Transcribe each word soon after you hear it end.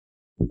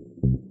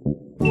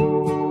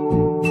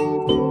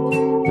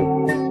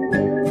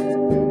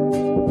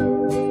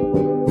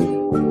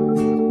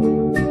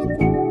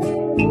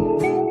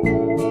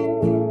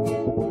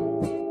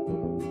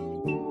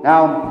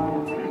Now,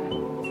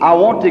 I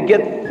want to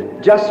get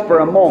just for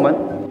a moment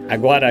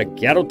Agora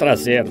quero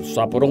trazer,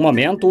 só por um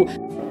momento,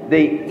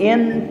 the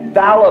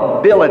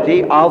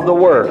infallibility of the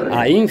Word.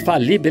 a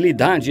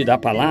infalibilidade da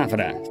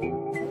palavra.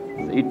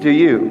 To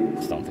you.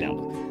 Estão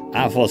vendo?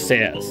 A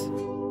vocês.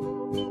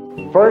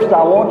 First,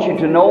 I want you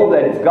to know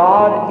that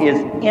God is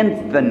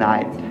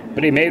infinite.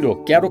 Primeiro,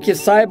 quero que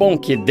saibam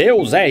que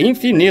Deus é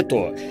infinito.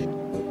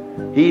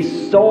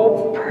 He's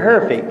so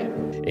perfect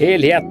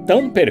Ele é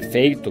tão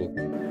perfeito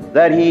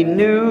that He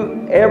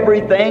knew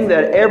everything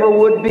that ever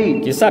would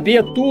be. que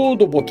sabia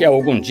tudo o que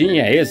algum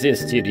dia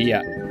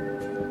existiria.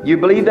 You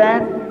believe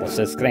that?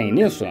 Vocês creem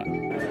nisso?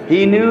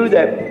 He knew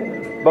that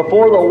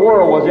before the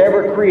world was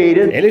ever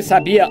created, Ele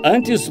sabia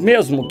antes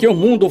mesmo que o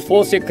mundo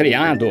fosse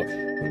criado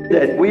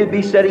that we'd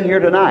be sitting here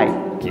tonight.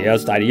 que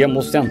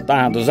estaríamos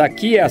sentados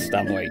aqui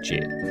esta noite.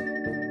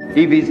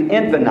 If He's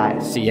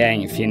infinite. Se é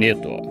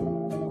infinito.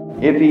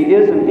 If He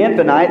isn't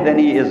infinite, then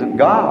He isn't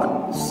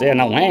God. Se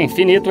não é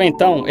infinito,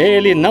 então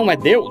Ele não é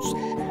Deus.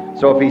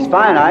 So if He's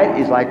finite,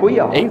 He's like we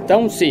are.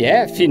 Então, se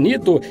é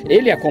finito,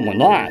 Ele é como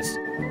nós.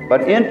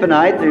 But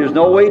infinite, there's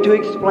no way to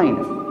explain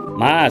it.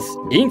 Mas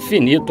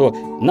infinito,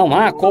 não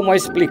há como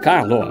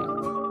explicá-lo.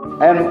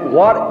 And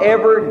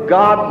whatever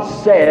God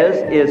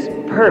says is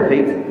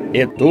perfect.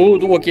 E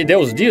tudo o que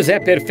Deus diz é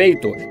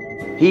perfeito.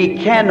 He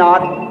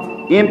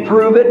cannot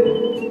improve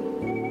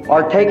it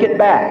or take it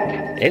back.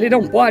 Ele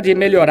não pode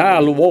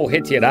melhorá-lo ou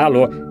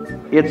retirá-lo.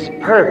 It's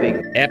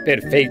perfect É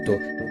perfeito,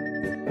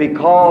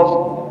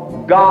 because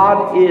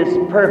God is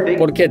perfect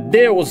porque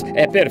Deus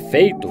é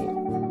perfeito.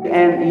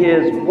 and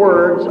His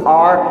words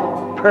are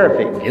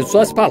perfect. E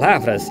suas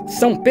palavras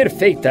são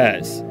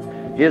perfeitas.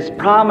 His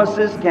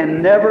promises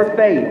can never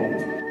fail.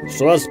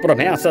 Suas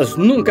promessas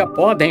nunca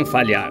podem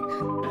falhar.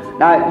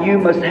 Now, you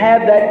must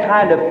have that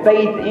kind of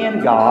faith in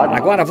God.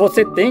 Agora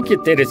você tem que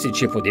ter esse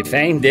tipo de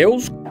fé em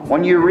Deus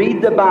When you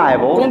read the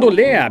Bible, quando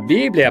lê a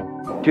Bíblia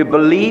to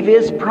believe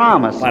His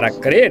promises. para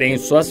crer em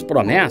suas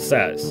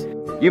promessas.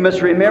 You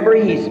must remember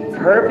He's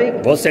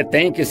perfect. Você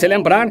tem que se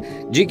lembrar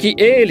de que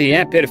Ele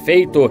é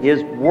perfeito.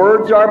 His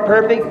words are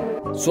perfect.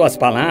 Suas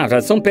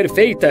palavras são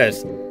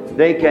perfeitas.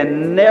 They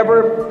can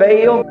never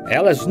fail.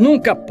 Elas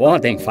nunca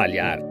podem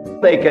falhar.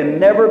 They can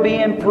never be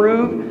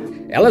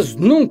improved. Elas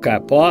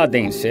nunca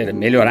podem ser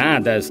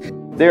melhoradas.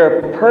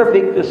 They're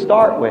perfect to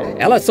start with.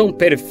 Elas são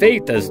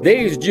perfeitas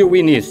desde o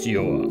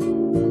início.